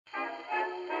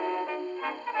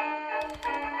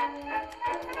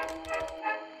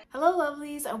Hello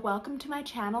lovelies and welcome to my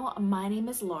channel. My name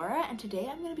is Laura and today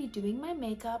I'm going to be doing my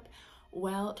makeup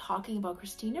while talking about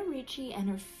Christina Ricci and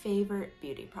her favorite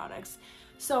beauty products.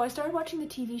 So I started watching the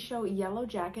TV show Yellow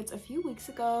Jackets a few weeks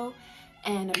ago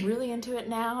and I'm really into it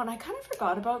now, and I kind of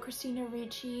forgot about Christina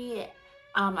Ricci.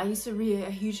 I used to be a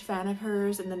huge fan of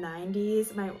hers in the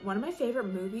 90s. One of my favorite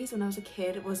movies when I was a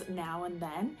kid was Now and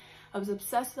Then. I was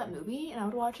obsessed with that movie and I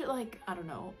would watch it like, I don't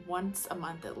know, once a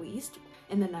month at least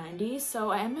in the 90s. So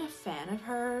I am a fan of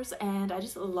hers and I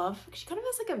just love, she kind of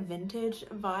has like a vintage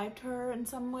vibe to her in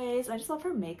some ways. I just love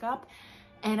her makeup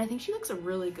and I think she looks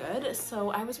really good.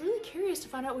 So I was really curious to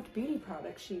find out which beauty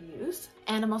products she used.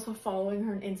 And I'm also following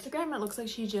her on Instagram. It looks like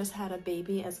she just had a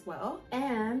baby as well.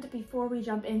 And before we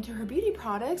jump into her beauty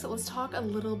products, let's talk a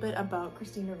little bit about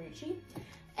Christina Ricci.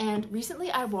 And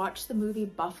recently I watched the movie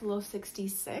Buffalo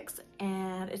 66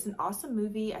 and it's an awesome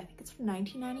movie. I think it's from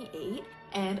 1998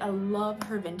 and I love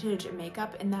her vintage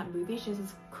makeup in that movie. She has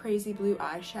this crazy blue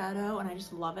eyeshadow and I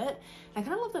just love it. And I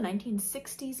kind of love the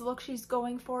 1960s look she's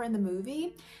going for in the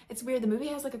movie. It's weird, the movie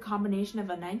has like a combination of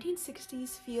a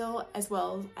 1960s feel as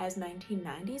well as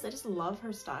 1990s. I just love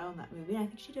her style in that movie and I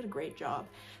think she did a great job.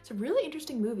 It's a really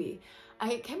interesting movie.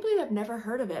 I can't believe I've never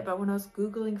heard of it, but when I was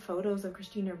Googling photos of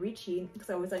Christina Ricci, because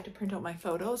I always like to print out my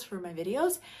photos for my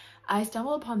videos, I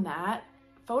stumbled upon that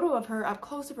photo of her up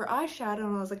close of her eyeshadow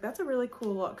and I was like, that's a really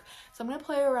cool look. So I'm gonna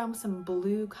play around with some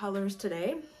blue colors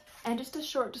today. And just a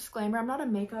short disclaimer, I'm not a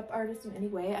makeup artist in any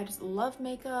way. I just love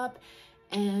makeup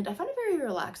and I find it very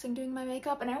relaxing doing my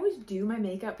makeup, and I always do my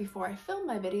makeup before I film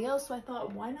my videos, so I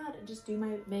thought why not just do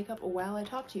my makeup while I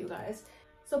talk to you guys.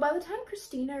 So by the time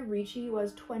Christina Ricci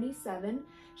was 27,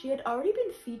 she had already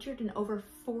been featured in over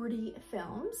 40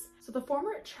 films. So the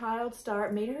former child star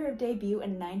made her debut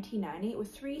in 1990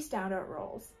 with 3 standout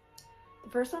roles. The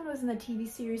first one was in the TV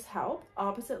series H.E.L.P.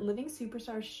 opposite living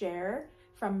superstar Cher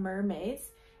from Mermaids,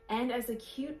 and as a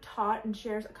cute tot in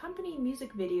Cher's accompanying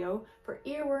music video for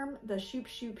Earworm, the Shoop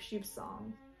Shoop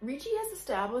Song. Ricci has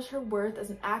established her worth as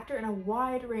an actor in a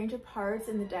wide range of parts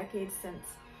in the decades since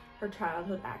her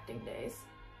childhood acting days.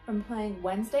 From playing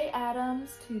Wednesday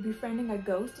Addams to befriending a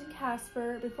ghost in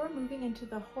Casper before moving into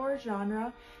the horror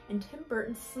genre in Tim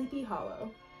Burton's Sleepy Hollow.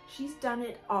 She's done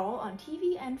it all on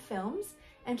TV and films,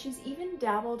 and she's even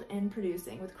dabbled in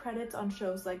producing with credits on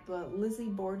shows like the Lizzie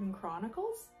Borden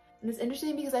Chronicles. And it's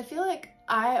interesting because I feel like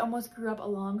I almost grew up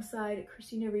alongside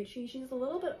Christina Ricci. She's a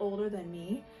little bit older than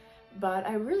me, but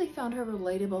I really found her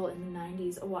relatable in the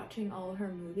 90s watching all her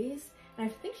movies, and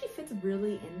I think she fits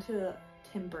really into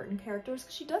Tim Burton characters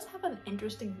because she does have an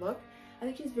interesting look. I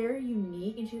think she's very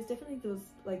unique and she has definitely those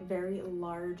like very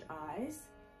large eyes.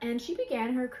 And she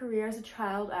began her career as a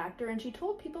child actor, and she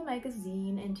told People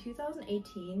magazine in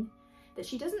 2018 that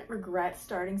she doesn't regret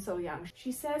starting so young.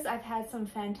 She says, "I've had some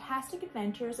fantastic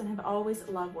adventures and have always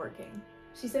loved working."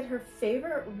 She said her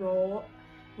favorite role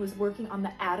was working on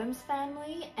The Addams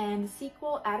Family and the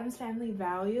sequel Addams Family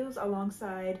Values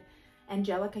alongside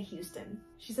Angelica Houston.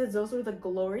 She says those were the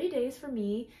glory days for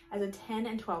me as a 10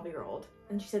 and 12-year-old.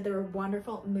 And she said there were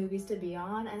wonderful movies to be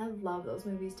on, and I love those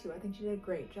movies too. I think she did a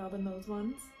great job in those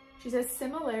ones. She says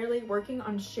similarly, working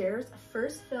on Cher's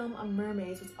first film of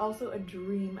Mermaids was also a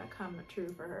dream come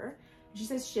true for her. She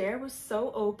says Cher was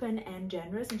so open and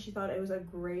generous and she thought it was a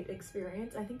great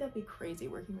experience. I think that'd be crazy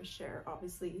working with Cher,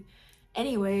 obviously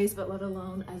anyways, but let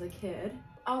alone as a kid.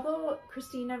 Although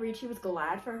Christina Ricci was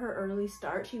glad for her early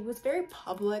start, she was very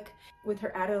public with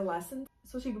her adolescence.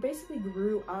 So she basically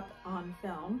grew up on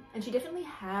film, and she definitely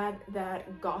had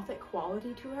that gothic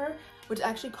quality to her, which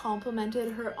actually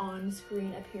complemented her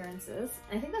on-screen appearances.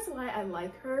 And I think that's why I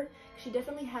like her. She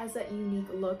definitely has that unique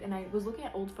look, and I was looking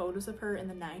at old photos of her in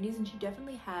the 90s, and she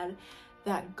definitely had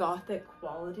that gothic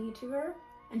quality to her.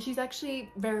 And she's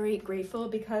actually very grateful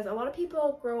because a lot of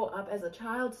people grow up as a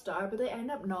child star, but they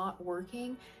end up not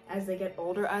working as they get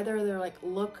older. Either their like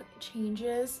look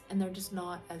changes and they're just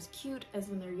not as cute as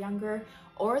when they're younger,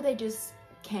 or they just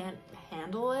can't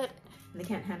handle it and they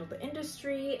can't handle the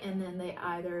industry, and then they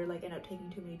either like end up taking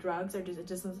too many drugs or just it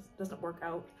just doesn't work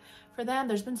out for them.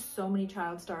 There's been so many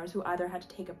child stars who either had to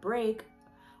take a break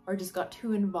or just got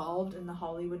too involved in the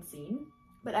Hollywood scene.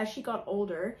 But as she got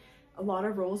older, a lot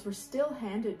of roles were still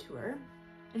handed to her,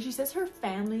 and she says her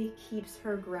family keeps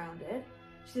her grounded.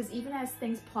 She says even as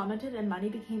things plummeted and money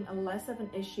became less of an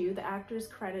issue, the actress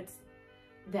credits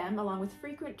them along with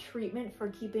frequent treatment for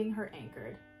keeping her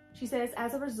anchored. She says,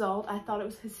 as a result, I thought it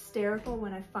was hysterical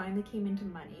when I finally came into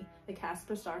money, the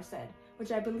Casper star said,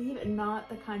 which I believe is not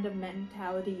the kind of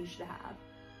mentality you should have.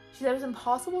 She said it was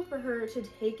impossible for her to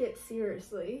take it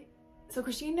seriously. So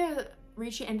Christina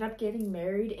Ricci ended up getting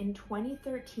married in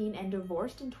 2013 and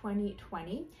divorced in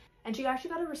 2020. And she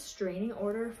actually got a restraining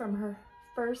order from her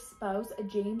first spouse,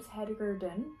 James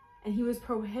Hedgerden. And he was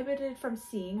prohibited from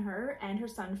seeing her and her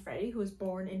son Freddie, who was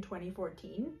born in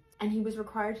 2014. And he was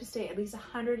required to stay at least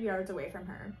 100 yards away from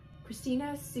her.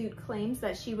 Christina's suit claims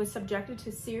that she was subjected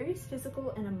to serious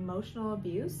physical and emotional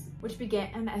abuse, which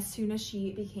began as soon as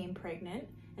she became pregnant,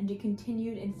 and it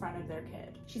continued in front of their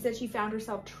kid. She said she found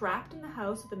herself trapped in the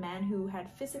house with a man who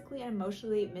had physically and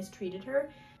emotionally mistreated her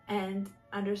and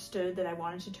understood that I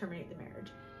wanted to terminate the marriage.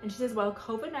 And she says while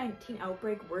COVID-19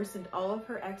 outbreak worsened, all of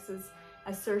her ex's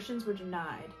assertions were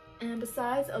denied. And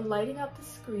besides lighting up the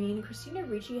screen, Christina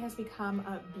Ricci has become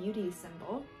a beauty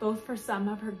symbol, both for some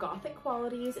of her gothic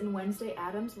qualities in Wednesday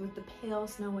Addams with the pale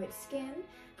snow white skin,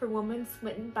 for women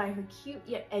smitten by her cute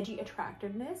yet edgy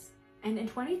attractiveness. And in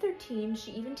 2013,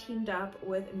 she even teamed up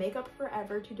with Makeup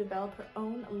Forever to develop her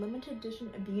own limited edition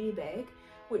beauty bag,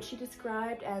 which she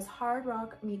described as hard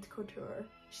rock meets couture.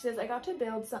 She says, I got to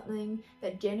build something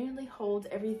that genuinely holds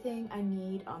everything I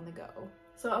need on the go.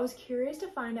 So I was curious to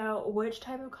find out which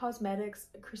type of cosmetics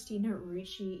Christina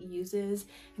Ricci uses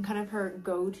and kind of her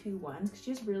go-to ones, because she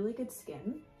has really good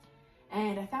skin.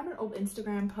 And I found an old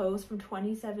Instagram post from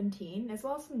 2017, as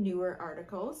well as some newer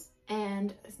articles.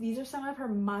 And these are some of her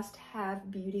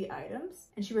must-have beauty items.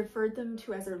 And she referred them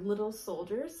to as her little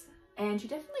soldiers. And she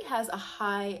definitely has a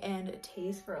high-end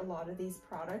taste for a lot of these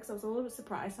products. I was a little bit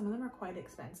surprised. Some of them are quite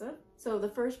expensive. So the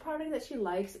first product that she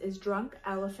likes is Drunk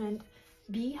Elephant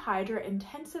B-Hydra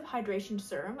Intensive Hydration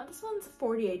Serum. This one's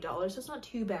 $48, so it's not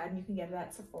too bad, and you can get it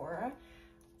at Sephora.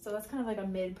 So that's kind of like a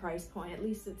mid-price point. At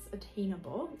least it's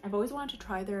attainable. I've always wanted to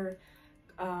try their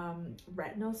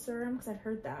retinol serum because I've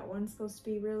heard that one's supposed to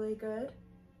be really good.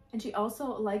 And she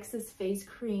also likes this face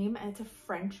cream, and it's a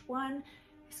French one.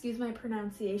 Excuse my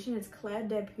pronunciation. It's Clé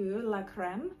de Peau La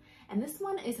Crème. And this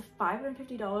one is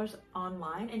 $550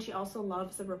 online. And she also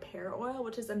loves the repair oil,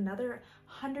 which is another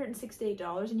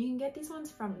 $168. And you can get these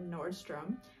ones from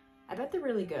Nordstrom. I bet they're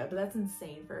really good, but that's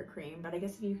insane for a cream. But I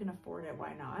guess if you can afford it,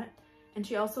 why not? And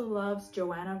she also loves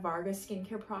Joanna Vargas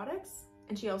skincare products.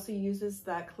 And she also uses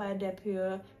the Clé de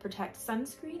Peau Protect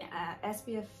Sunscreen at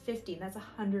SPF 50. And that's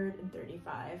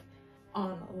 $135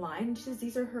 online. She says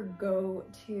these are her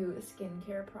go-to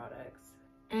skincare products.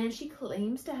 And she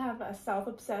claims to have a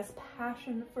self-obsessed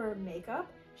passion for makeup.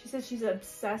 She says she's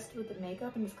obsessed with the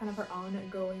makeup and it's kind of her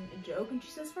ongoing joke. And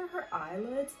she says for her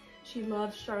eyelids, she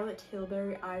loves Charlotte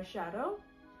Tilbury eyeshadow.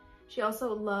 She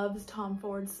also loves Tom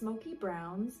Ford Smoky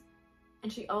Browns.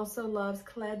 And she also loves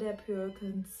Clé de Peau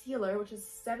concealer, which is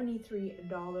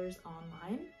 $73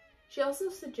 online. She also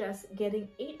suggests getting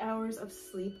 8 hours of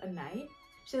sleep a night.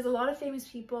 She says a lot of famous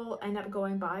people end up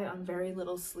going by on very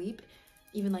little sleep.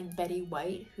 Even like Betty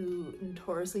White, who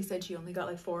notoriously said she only got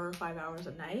like 4 or 5 hours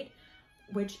a night,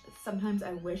 which sometimes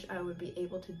I wish I would be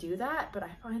able to do that, but I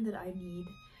find that I need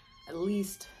at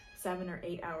least 7 or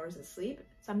 8 hours of sleep.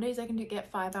 Some days I can get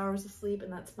 5 hours of sleep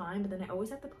and that's fine, but then I always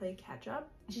have to play catch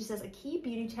up. She says a key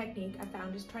beauty technique I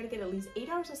found is try to get at least 8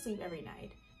 hours of sleep every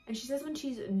night. And she says when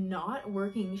she's not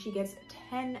working, she gets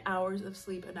 10 hours of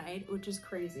sleep a night, which is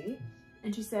crazy.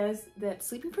 And she says that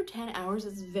sleeping for 10 hours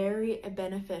is very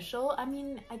beneficial. I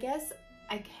mean, I guess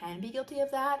I can be guilty of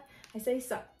that. I say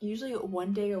so, usually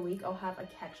one day a week I'll have a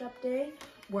catch-up day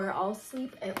where I'll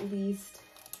sleep at least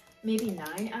maybe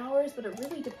 9 hours, but it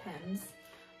really depends.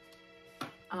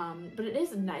 But it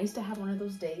is nice to have one of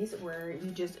those days where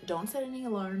you just don't set any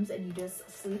alarms and you just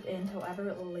sleep in till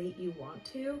however late you want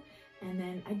to. And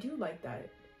then I do like that.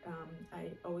 I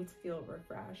always feel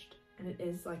refreshed. And it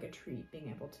is like a treat being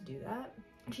able to do that.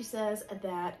 And she says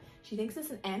that she thinks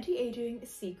it's an anti-aging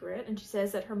secret, and she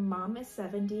says that her mom is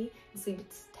 70 and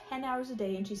sleeps 10 hours a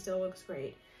day and she still looks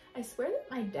great. I swear that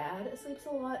my dad sleeps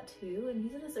a lot too, and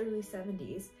he's in his early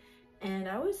 70s. And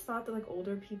I always thought that like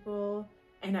older people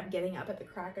end up getting up at the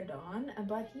crack of dawn,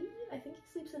 but I think he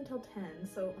sleeps until 10,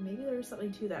 so maybe there's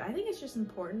something to that. I think it's just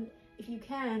important, if you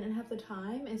can and have the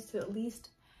time, is to at least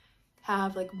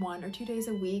have like 1 or 2 days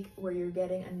a week where you're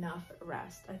getting enough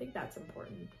rest. I think that's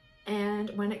important. And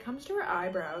when it comes to her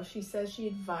eyebrows, she says she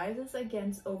advises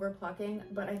against overplucking,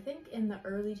 but I think in the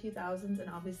early 2000s and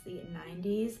obviously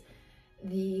 90s,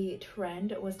 the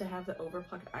trend was to have the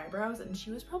overplucked eyebrows, and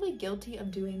she was probably guilty of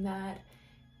doing that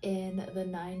in the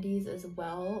 90s as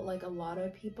well, like a lot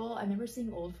of people. I remember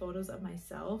seeing old photos of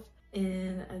myself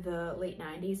in the late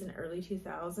 90s and early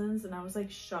 2000s, and I was like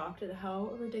shocked at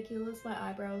how ridiculous my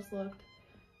eyebrows looked.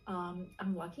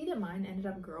 I'm lucky that mine ended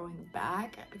up growing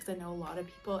back because I know a lot of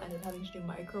people ended up having to do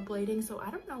microblading, so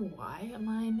I don't know why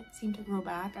mine seemed to grow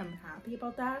back. I'm happy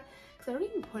about that because I don't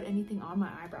even put anything on my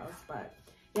eyebrows, but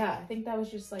yeah, I think that was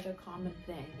just like a common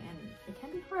thing, and it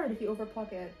can be hard if you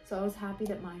overpluck it, so I was happy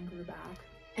that mine grew back.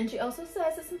 And she also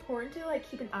says it's important to like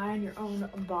keep an eye on your own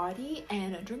body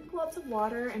and drink lots of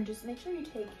water, and just make sure you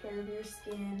take care of your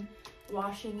skin,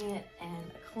 washing it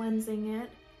and cleansing it,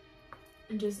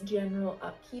 and just general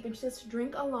upkeep. And just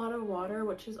drink a lot of water,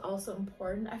 which is also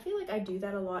important. I feel like I do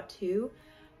that a lot too.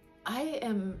 I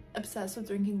am obsessed with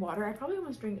drinking water. I probably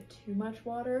almost drink too much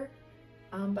water,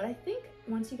 but I think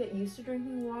once you get used to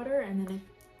drinking water, and then if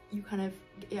you kind of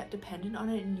get dependent on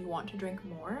it and you want to drink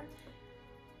more,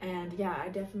 and yeah, I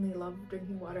definitely love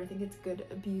drinking water. I think it's a good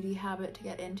beauty habit to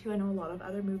get into. I know a lot of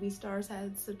other movie stars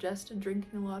had suggested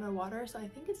drinking a lot of water, so I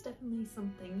think it's definitely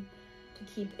something to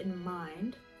keep in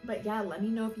mind. But yeah, let me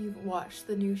know if you've watched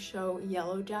the new show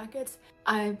Yellow Jackets.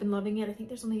 I've been loving it. I think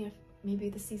there's only maybe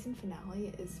the season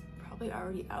finale is probably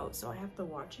already out, so I have to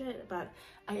watch it. But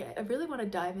I really want to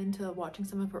dive into watching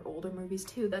some of her older movies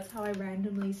too. That's how I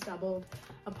randomly stumbled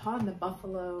upon The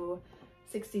Buffalo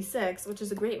 66, which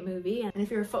is a great movie. And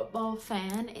if you're a football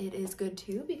fan, it is good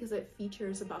too because it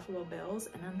features the Buffalo Bills,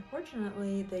 and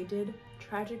unfortunately they did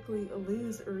tragically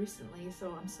lose recently,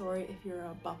 so I'm sorry if you're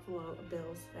a Buffalo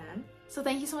Bills fan. So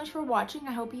thank you so much for watching.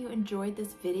 I hope you enjoyed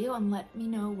this video, and let me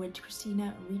know which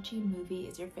Christina Ricci movie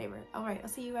is your favorite. All right, I'll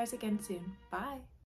see you guys again soon. Bye.